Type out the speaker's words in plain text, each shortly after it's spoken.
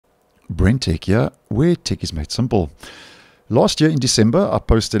BrenTech here, where tech is made simple. Last year in December, I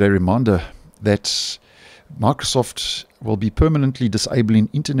posted a reminder that Microsoft will be permanently disabling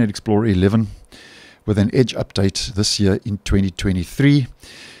Internet Explorer 11 with an Edge update this year in 2023.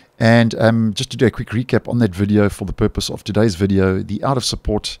 And just to do a quick recap on that video for the purpose of today's video, the out of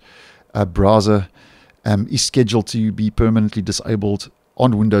support browser is scheduled to be permanently disabled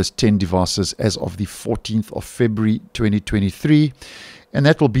on Windows 10 devices as of the 14th of February 2023. And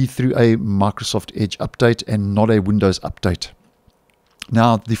that will be through a Microsoft Edge update and not a Windows update.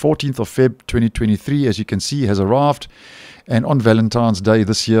 Now, the 14th of Feb 2023, as you can see, has arrived. And on Valentine's Day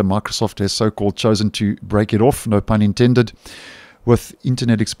this year, Microsoft has so-called chosen to break it off, no pun intended, with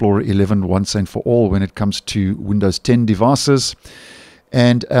Internet Explorer 11 once and for all when it comes to Windows 10 devices.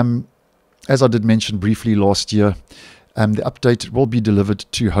 And as I did mention briefly last year, the update will be delivered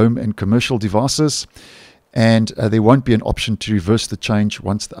to home and commercial devices. And there won't be an option to reverse the change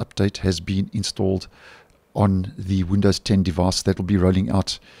once the update has been installed on the Windows 10 device that will be rolling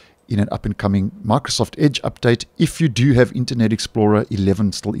out in an up-and-coming Microsoft Edge update. If you do have Internet Explorer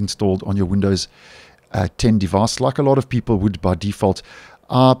 11 still installed on your Windows 10 device, like a lot of people would by default,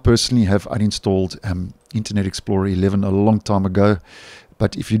 I personally have uninstalled Internet Explorer 11 a long time ago.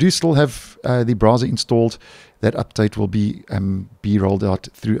 But if you do still have the browser installed, that update will be rolled out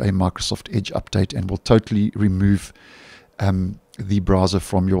through a Microsoft Edge update and will totally remove the browser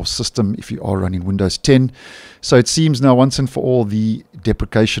from your system if you are running Windows 10. So it seems now once and for all the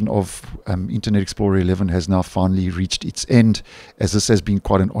deprecation of Internet Explorer 11 has now finally reached its end, as this has been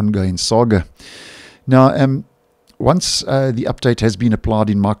quite an ongoing saga. Now, once the update has been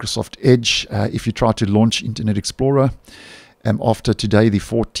applied in Microsoft Edge, if you try to launch Internet Explorer, after today, the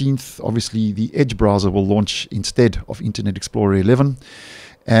 14th, obviously the Edge browser will launch instead of Internet Explorer 11.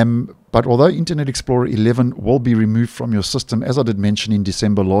 But although Internet Explorer 11 will be removed from your system, as I did mention in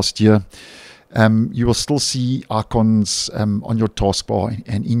December last year, you will still see icons on your taskbar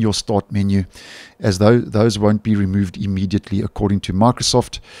and in your start menu, as though those won't be removed immediately according to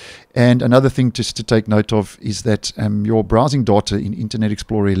Microsoft. And another thing just to take note of is that your browsing data in Internet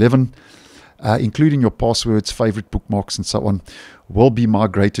Explorer 11, including your passwords, favorite bookmarks, and so on, will be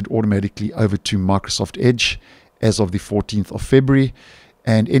migrated automatically over to Microsoft Edge as of the 14th of February.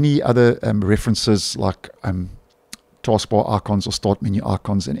 And any other references like taskbar icons or start menu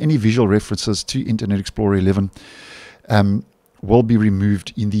icons and any visual references to Internet Explorer 11 will be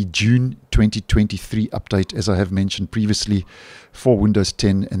removed in the June 2023 update, as I have mentioned previously, for Windows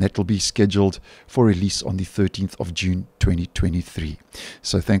 10, and that will be scheduled for release on the 13th of June 2023.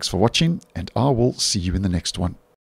 So thanks for watching, and I will see you in the next one.